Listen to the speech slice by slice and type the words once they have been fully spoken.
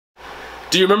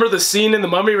Do you remember the scene in The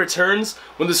Mummy Returns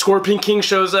when the Scorpion King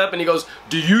shows up and he goes,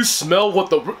 "Do you smell what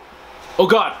the... Oh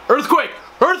god, earthquake!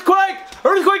 Earthquake!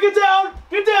 Earthquake, get down!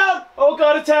 Get down! Oh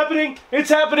god, it's happening! It's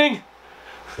happening!"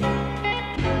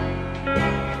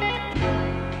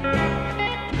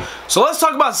 So let's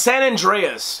talk about San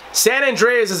Andreas. San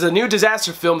Andreas is a new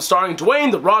disaster film starring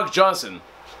Dwayne "The Rock" Johnson.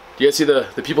 Do you guys see the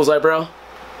people's eyebrow?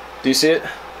 Do you see it?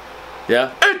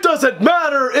 Yeah? It doesn't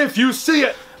matter if you see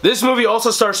it! This movie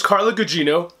also stars Carla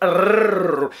Gugino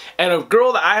and a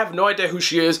girl that I have no idea who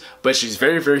she is, but she's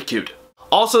very, very cute.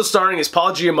 Also starring is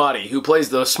Paul Giamatti, who plays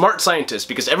the smart scientist,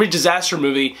 because every disaster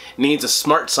movie needs a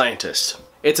smart scientist.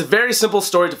 It's a very simple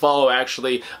story to follow,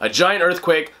 actually. A giant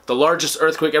earthquake, the largest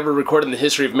earthquake ever recorded in the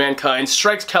history of mankind,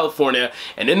 strikes California,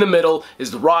 and in the middle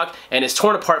is The Rock and his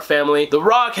torn apart family. The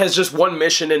Rock has just one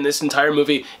mission in this entire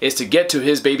movie, is to get to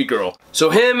his baby girl.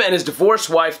 So him and his divorced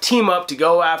wife team up to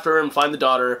go after her and find the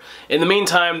daughter. In the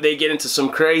meantime, they get into some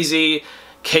crazy,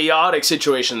 chaotic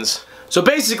situations. So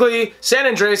basically, San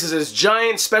Andreas is this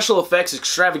giant special effects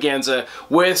extravaganza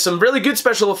with some really good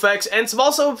special effects and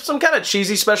also some kind of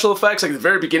cheesy special effects, like at the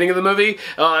very beginning of the movie.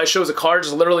 It shows a car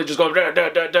just literally just going da da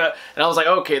da da, and I was like,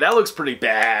 okay, that looks pretty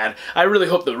bad. I really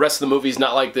hope the rest of the movie's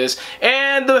not like this.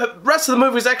 And the rest of the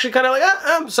movie is actually kind of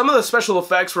like, some of the special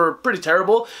effects were pretty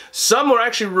terrible. Some were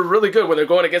actually really good when they're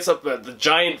going against the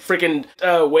giant freaking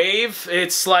wave.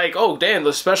 It's like, oh damn,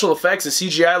 the special effects, the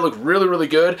CGI look really, really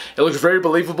good. It looks very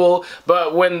believable.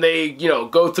 But when they, you know,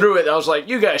 go through it, I was like,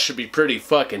 you guys should be pretty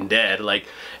fucking dead. Like,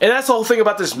 and that's the whole thing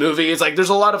about this movie. It's like, there's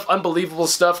a lot of unbelievable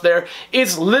stuff there.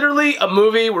 It's literally a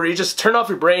movie where you just turn off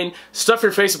your brain, stuff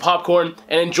your face with popcorn,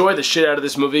 and enjoy the shit out of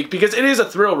this movie, because it is a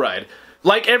thrill ride.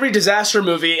 Like every disaster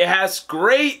movie, it has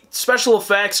great special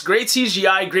effects, great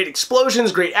CGI, great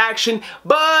explosions, great action,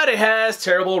 but it has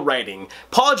terrible writing.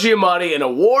 Paul Giamatti, an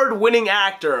award-winning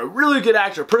actor, a really good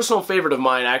actor, personal favorite of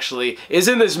mine actually, is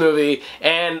in this movie,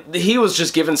 and he was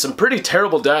just given some pretty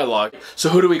terrible dialogue. So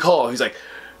who do we call? He's like,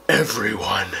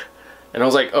 everyone. And I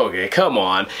was like, okay, come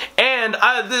on. And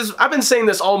I've been saying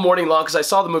this all morning long because I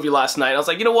saw the movie last night. I was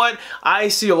like, you know what? I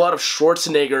see a lot of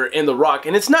Schwarzenegger in The Rock,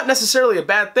 and it's not necessarily a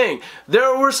bad thing.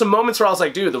 There were some moments where I was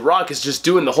like, dude, The Rock is just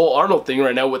doing the whole Arnold thing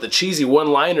right now with the cheesy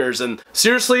one-liners, and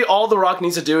seriously, all The Rock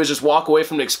needs to do is just walk away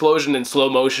from the explosion in slow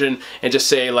motion and just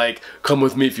say, like, come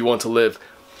with me if you want to live.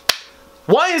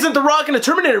 Why isn't The Rock in a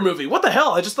Terminator movie? What the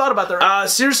hell? I just thought about that.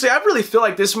 Seriously, I really feel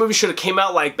like this movie should have came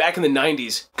out like back in the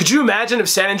 90s. Could you imagine if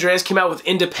San Andreas came out with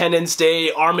Independence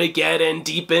Day, Armageddon,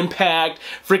 Deep Impact,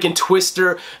 freaking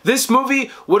Twister? This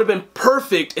movie would have been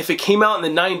perfect if it came out in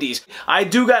the 90s. I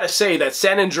do gotta say that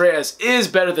San Andreas is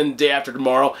better than Day After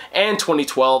Tomorrow and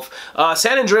 2012.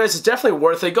 San Andreas is definitely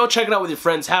worth it. Go check it out with your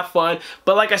friends, have fun.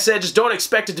 But like I said, just don't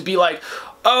expect it to be like,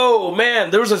 oh man,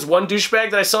 there was this one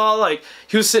douchebag that I saw, like,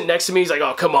 he was sitting next to me, he's like,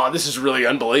 oh come on, this is really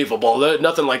unbelievable,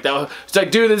 nothing like that. It's like,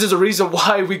 dude, this is a reason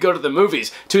why we go to the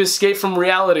movies, to escape from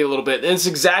reality a little bit, and it's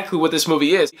exactly what this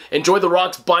movie is. Enjoy The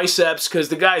Rock's biceps, because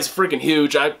the guy is freaking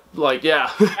huge.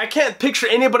 Yeah. I can't picture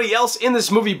anybody else in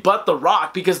this movie but The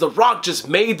Rock, because The Rock just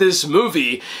made this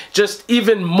movie just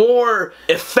even more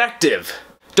effective.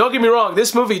 Don't get me wrong,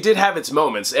 this movie did have its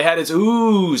moments. It had its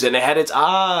oohs and it had its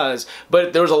ahs,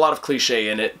 but there was a lot of cliche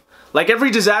in it. Like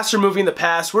every disaster movie in the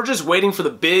past, we're just waiting for the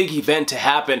big event to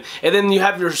happen, and then you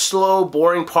have your slow,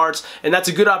 boring parts, and that's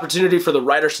a good opportunity for the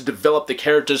writers to develop the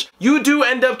characters. You do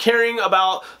end up caring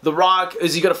about The Rock.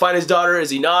 Is he gonna find his daughter? Is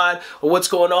he not? Or what's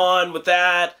going on with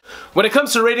that? When it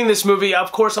comes to rating this movie,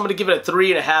 of course, I'm gonna give it a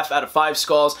 3.5 out of 5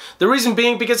 skulls. The reason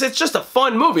being because it's just a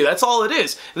fun movie. That's all it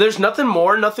is. There's nothing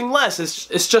more, nothing less.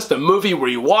 It's just a movie where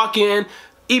you walk in,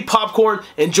 eat popcorn,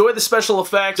 enjoy the special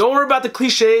effects. Don't worry about the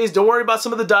cliches, don't worry about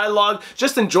some of the dialogue,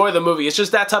 just enjoy the movie. It's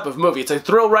just that type of movie. It's a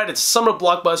thrill ride, it's a summer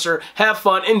blockbuster, have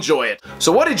fun, enjoy it.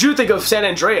 So what did you think of San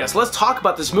Andreas? Let's talk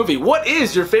about this movie. What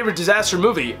is your favorite disaster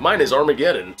movie? Mine is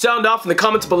Armageddon. Sound off in the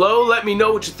comments below, let me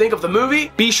know what you think of the movie.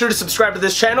 Be sure to subscribe to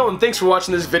this channel, and thanks for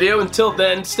watching this video. Until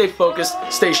then, stay focused,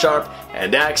 stay sharp,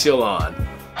 and Axial On.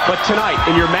 But tonight,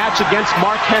 in your match against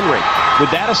Mark Henry,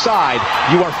 with that aside,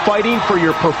 you are fighting for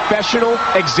your professional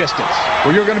existence.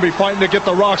 Well, you're going to be fighting to get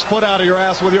the Rock's foot out of your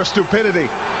ass with your stupidity.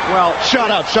 Well,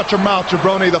 shut up, shut your mouth,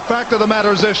 jabroni. The fact of the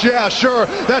matter is this, yeah, sure,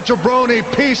 that jabroni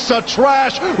piece of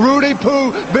trash, Rudy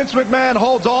Poo, Vince McMahon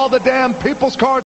holds all the damn people's cards.